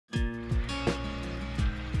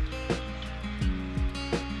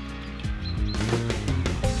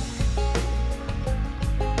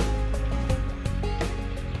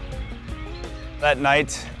That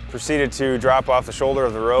night, proceeded to drop off the shoulder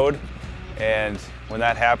of the road, and when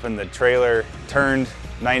that happened, the trailer turned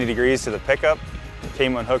 90 degrees to the pickup,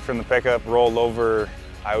 came unhooked from the pickup, rolled over,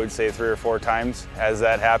 I would say 3 or 4 times. As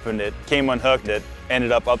that happened, it came unhooked, it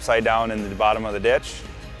ended up upside down in the bottom of the ditch,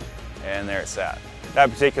 and there it sat. That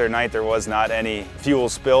particular night, there was not any fuel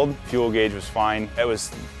spilled. Fuel gauge was fine. It was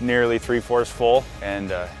nearly 3/4 full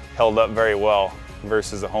and held up very well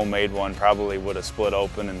versus a homemade one probably would have split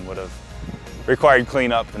open and would have required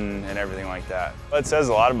cleanup and everything like that. But it says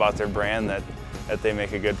a lot about their brand that they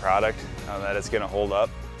make a good product, that it's going to hold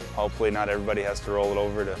up. Hopefully not everybody has to roll it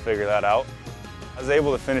over to figure that out. I was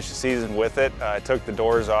able to finish the season with it. I took the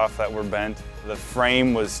doors off that were bent. The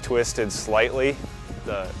frame was twisted slightly.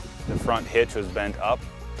 The front hitch was bent up.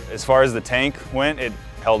 As far as the tank went, it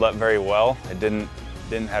held up very well. It didn't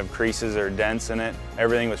have creases or dents in it.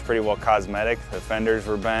 Everything was pretty well cosmetic. The fenders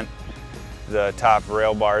were bent. The top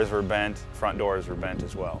rail bars were bent. Front doors were bent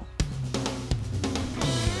as well.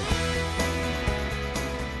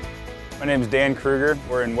 My name is Dan Kruger.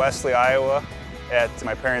 We're in Wesley, Iowa at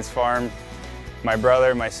my parents' farm. My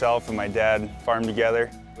brother, myself, and my dad farm together.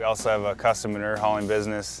 We also have a custom manure hauling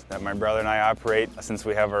business that my brother and I operate since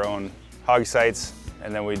we have our own hog sites,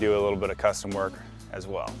 and then we do a little bit of custom work as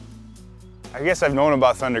well. I guess I've known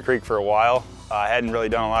about Thunder Creek for a while. I hadn't really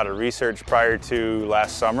done a lot of research prior to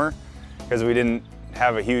last summer because we didn't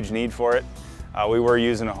have a huge need for it. We were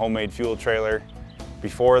using a homemade fuel trailer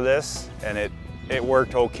before this, and it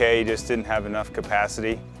worked okay, just didn't have enough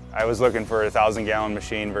capacity. I was looking for a 1,000-gallon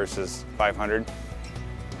machine versus 500.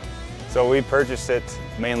 So we purchased it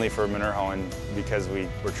mainly for manure hauling because we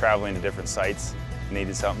were traveling to different sites,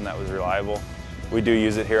 needed something that was reliable. We do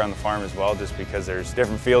use it here on the farm as well, just because there's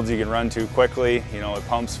different fields you can run to quickly. You know, it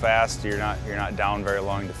pumps fast, you're not down very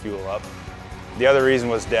long to fuel up. The other reason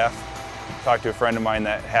was DEF. Talked to a friend of mine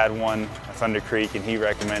that had one at Thunder Creek, and he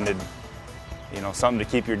recommended, you know, something to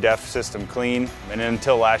keep your DEF system clean. And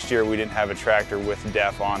until last year, we didn't have a tractor with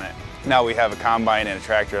DEF on it. Now we have a combine and a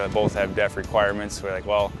tractor that both have DEF requirements. We're like,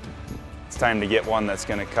 well, it's time to get one that's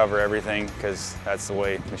going to cover everything because that's the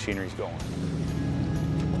way machinery's going.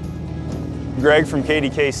 Greg from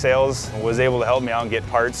KDK Sales was able to help me out and get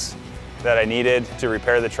parts that I needed to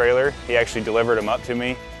repair the trailer. He actually delivered them up to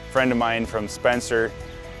me. A friend of mine from Spencer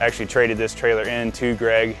actually traded this trailer in to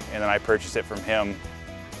Greg, and then I purchased it from him.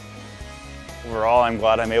 Overall, I'm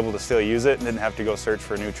glad I'm able to still use it and didn't have to go search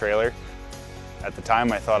for a new trailer. At the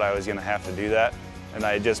time, I thought I was going to have to do that, and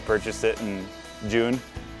I just purchased it in June,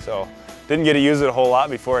 so didn't get to use it a whole lot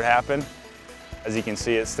before it happened. As you can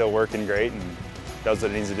see, it's still working great and does what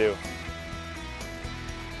it needs to do.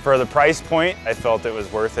 For the price point, I felt it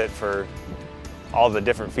was worth it for all the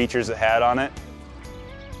different features it had on it.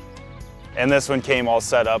 And this one came all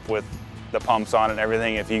set up with the pumps on it and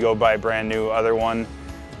everything. If you go buy a brand new other one,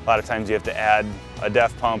 a lot of times you have to add a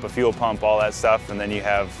DEF pump, a fuel pump, all that stuff, and then you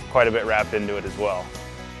have quite a bit wrapped into it as well.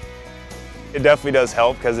 It definitely does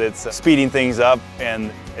help because it's speeding things up,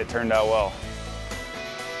 and it turned out well.